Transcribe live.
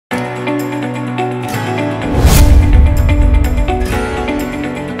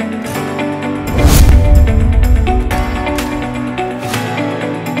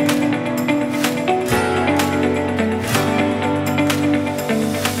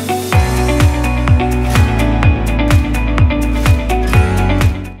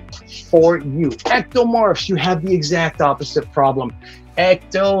for you. Ectomorphs, you have the exact opposite problem.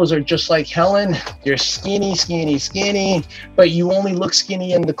 Ectos are just like Helen. You're skinny, skinny, skinny, but you only look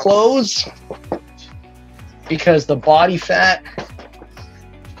skinny in the clothes because the body fat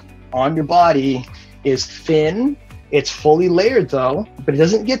on your body is thin. It's fully layered though, but it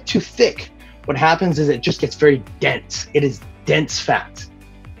doesn't get too thick. What happens is it just gets very dense. It is dense fat.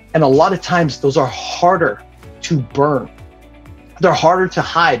 And a lot of times those are harder to burn. They're harder to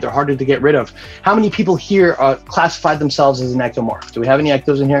hide. They're harder to get rid of. How many people here classify themselves as an ectomorph? Do we have any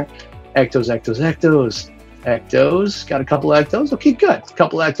ectos in here? Ectos, ectos, ectos. Ectos, got a couple of ectos? Okay, good. A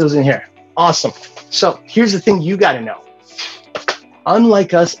couple of ectos in here. Awesome. So here's the thing you gotta know.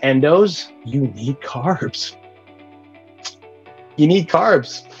 Unlike us endos, you need carbs. You need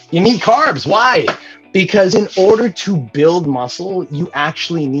carbs. You need carbs. Why? Because in order to build muscle, you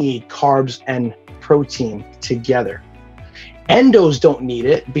actually need carbs and protein together. Endos don't need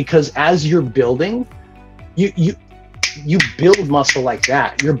it because as you're building, you build muscle like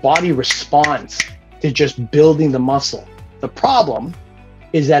that. Your body responds to just building the muscle. The problem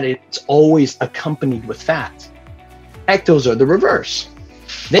is that it's always accompanied with fat. Ectos are the reverse.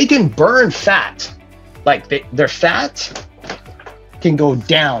 They can burn fat. Like their fat can go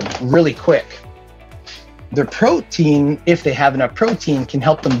down really quick. Their protein, if they have enough protein, can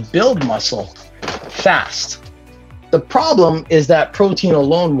help them build muscle fast. The problem is that protein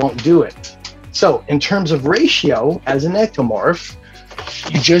alone won't do it. So in terms of ratio, as an ectomorph,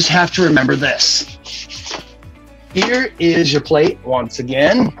 you just have to remember this. Here is your plate once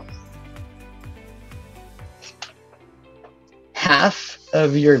again. Half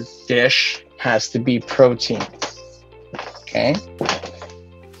of your dish has to be protein, okay?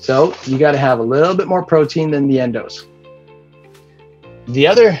 So you gotta have a little bit more protein than the endos. The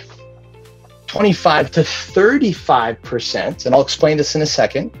other 25 to 35%, and I'll explain this in a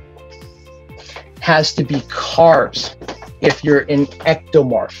second, has to be carbs if you're an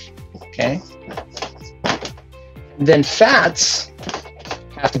ectomorph, okay? Then fats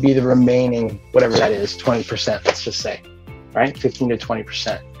have to be the remaining, whatever that is, 20%, let's just say, right? 15 to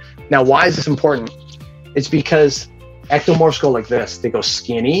 20%. Now, why is this important? It's because ectomorphs go like this. They go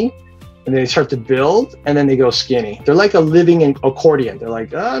skinny, and they start to build, and then they go skinny. They're like a living accordion. They're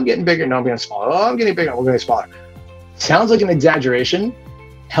like, oh, I'm getting bigger, no, I'm getting smaller. Oh, I'm getting bigger, we're getting smaller. Sounds like an exaggeration.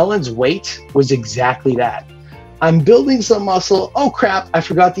 Helen's weight was exactly that. I'm building some muscle. Oh crap, I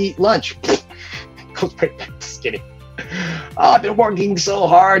forgot to eat lunch. Goes right back to skinny. Oh, I've been working so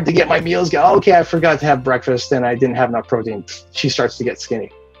hard to get my meals going. Okay, I forgot to have breakfast and I didn't have enough protein. She starts to get skinny.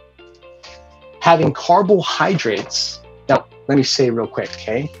 Having carbohydrates, now let me say real quick,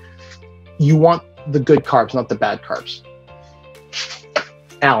 okay? You want the good carbs, not the bad carbs.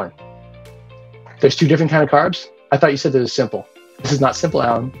 Allan, there's two different kind of carbs? I thought you said that it's simple. This is not simple,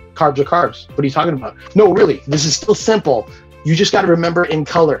 Allan. Carbs are carbs. What are you talking about? No, really, this is still simple. You just got to remember in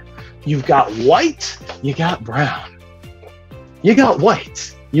color. You've got white, you got brown. You got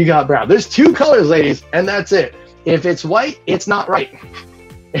white, you got brown. There's two colors, ladies, and that's it. If it's white, it's not right.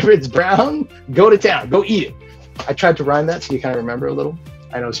 If it's brown, go to town, go eat it. I tried to rhyme that so you kind of remember a little.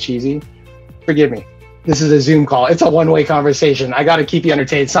 I know it's cheesy. Forgive me. This is a Zoom call. It's a one-way conversation. I got to keep you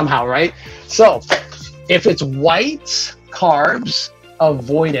entertained somehow, right? So if it's white carbs,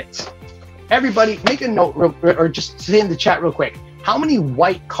 avoid it. Everybody make a note or just say in the chat real quick. How many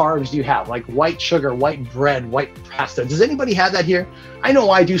white carbs do you have? Like white sugar, white bread, white pasta. Does anybody have that here? I know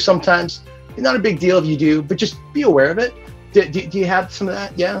I do sometimes. It's not a big deal if you do, but just be aware of it. Do you have some of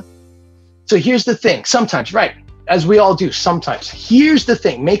that? Yeah. So here's the thing. Sometimes, right? As we all do sometimes. Here's the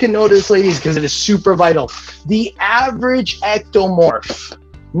thing. Make a note of this, ladies, because it is super vital. The average ectomorph,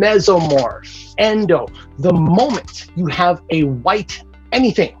 mesomorph, endo, the moment you have a white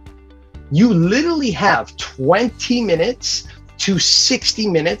anything, you literally have 20 minutes to 60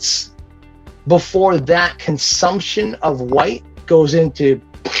 minutes before that consumption of white goes into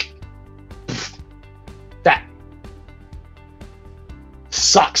that.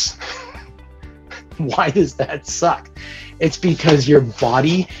 Sucks. Why does that suck? It's because your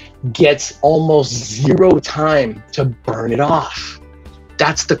body gets almost zero time to burn it off.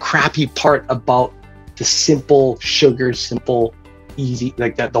 That's the crappy part about the simple sugar, simple, easy,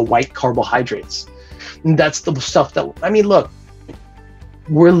 like that, the white carbohydrates. And that's the stuff that, I mean, look,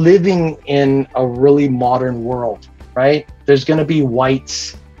 we're living in a really modern world, right? There's going to be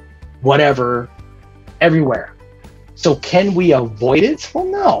whites, whatever, everywhere. So can we avoid it? Well,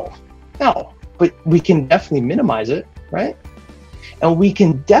 no, but we can definitely minimize it, right? And we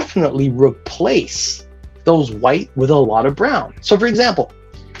can definitely replace those white with a lot of brown. So for example,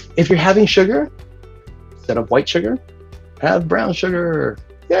 if you're having sugar, instead of white sugar, have brown sugar.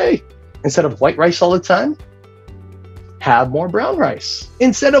 Yay. Instead of white rice all the time, have more brown rice.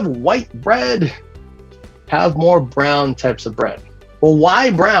 Instead of white bread, have more brown types of bread. Well, why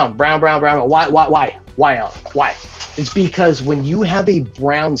brown? Brown. Why, Alan? Why? It's because when you have a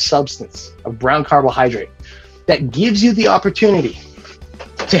brown substance, a brown carbohydrate, that gives you the opportunity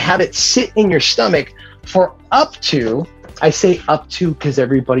to have it sit in your stomach for up to, I say up to because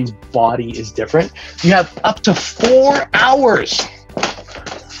everybody's body is different, you have up to 4 hours.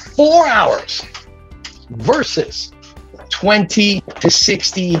 4 hours versus 20 to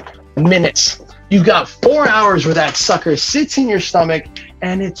 60 minutes. You've got 4 hours where that sucker sits in your stomach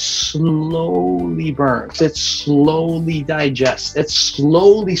and it slowly burns. It slowly digests. It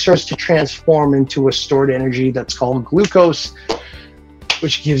slowly starts to transform into a stored energy that's called glucose,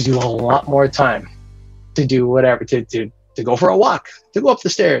 which gives you a lot more time to do whatever, to go for a walk, to go up the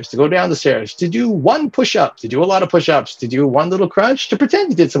stairs, to go down the stairs, to do one push-up, to do a lot of push-ups, to do one little crunch, to pretend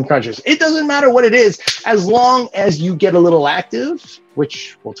you did some crunches. It doesn't matter what it is, as long as you get a little active,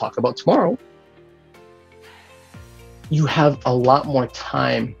 which we'll talk about tomorrow. You have a lot more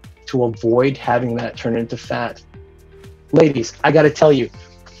time to avoid having that turn into fat. Ladies, I got to tell you,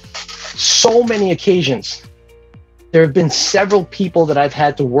 so many occasions, there have been several people that I've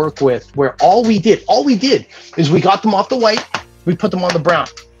had to work with where all we did is we got them off the white, we put them on the brown.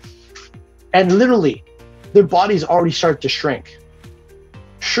 And literally, their bodies already started to shrink.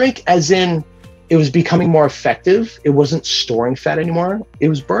 Shrink as in it was becoming more effective. It wasn't storing fat anymore. It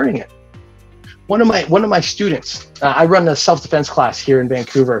was burning it. One of my students, I run a self-defense class here in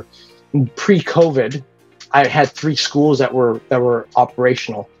Vancouver. Pre-COVID, I had 3 schools that were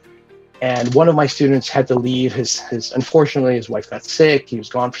operational. And one of my students had to leave. Unfortunately, his wife got sick. He was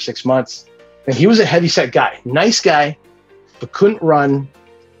gone for 6 months. And he was a heavyset guy, nice guy, but couldn't run.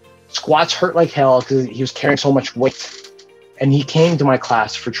 Squats hurt like hell because he was carrying so much weight. And he came to my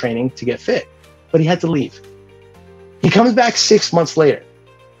class for training to get fit, but he had to leave. He comes back 6 months later.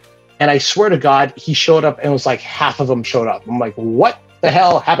 And I swear to God, he showed up and it was like half of them showed up. I'm like, what the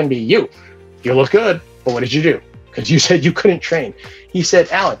hell happened to you? You look good, but what did you do? Because you said you couldn't train. He said,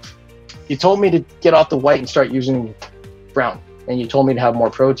 Alan, you told me to get off the white and start using brown. And you told me to have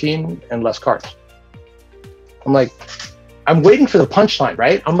more protein and less carbs. I'm like, I'm waiting for the punchline,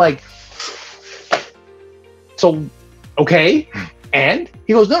 right? I'm like, so, okay. And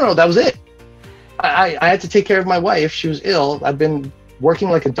he goes, no, that was it. I had to take care of my wife. She was ill. I've been working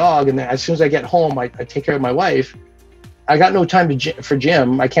like a dog. And then as soon as I get home, I take care of my wife. I got no time for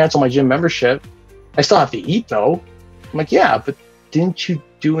gym. I cancel my gym membership. I still have to eat though. I'm like, yeah, but didn't you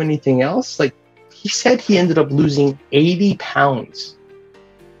do anything else? Like, he said he ended up losing 80 pounds.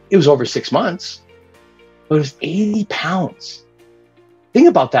 It was over 6 months, but it was 80 pounds. Think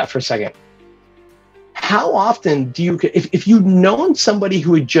about that for a second. How often do you, if you'd known somebody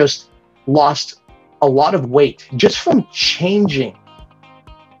who had just lost a lot of weight just from changing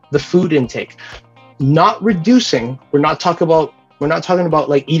the food intake, not reducing, we're not talking about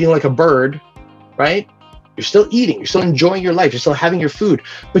like eating like a bird, right? You're still eating, you're still enjoying your life, you're still having your food,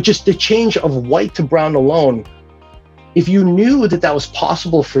 but just the change of white to brown alone, if you knew that that was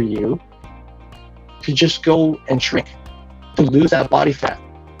possible for you to just go and shrink, to lose that body fat,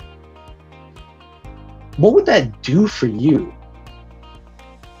 what would that do for you?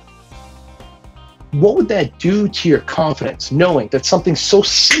 What would that do to your confidence, knowing that something so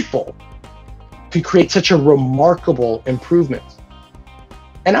simple could create such a remarkable improvement?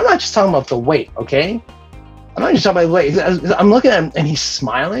 And I'm not just talking about the weight, okay? I'm not just talking about the weight. I'm looking at him and he's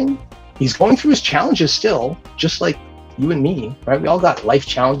smiling. He's going through his challenges still, just like you and me, right? We all got life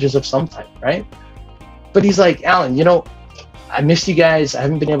challenges of some type, right? But he's like, Alan, you know, I missed you guys. I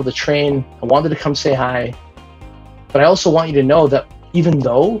haven't been able to train. I wanted to come say hi. But I also want you to know that even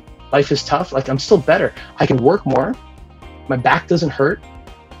though life is tough, like I'm still better. I can work more. My back doesn't hurt.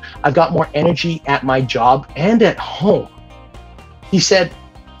 I've got more energy at my job and at home. He said,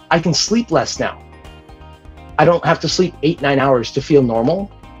 I can sleep less now. I don't have to sleep 8-9 hours to feel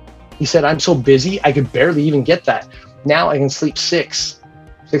normal. He said, I'm so busy, I could barely even get that. Now I can sleep 6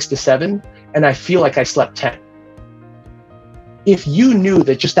 to 7, and I feel like I slept 10. If you knew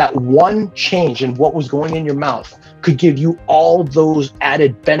that just that one change in what was going in your mouth could give you all those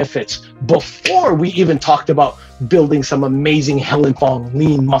added benefits before we even talked about building some amazing Helen Fong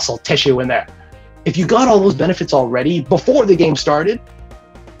lean muscle tissue in there. If you got all those benefits already before the game started,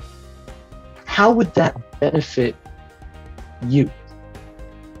 how would that benefit you?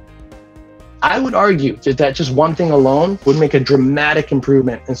 I would argue that just one thing alone would make a dramatic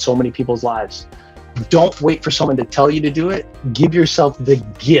improvement in so many people's lives. Don't wait for someone to tell you to do it. Give yourself the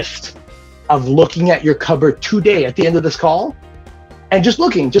gift of looking at your cupboard today at the end of this call And just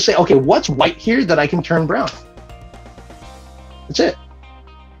looking, just say, okay, what's white here that I can turn brown? That's it.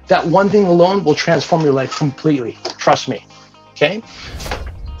 That one thing alone will transform your life completely. Trust me. Okay?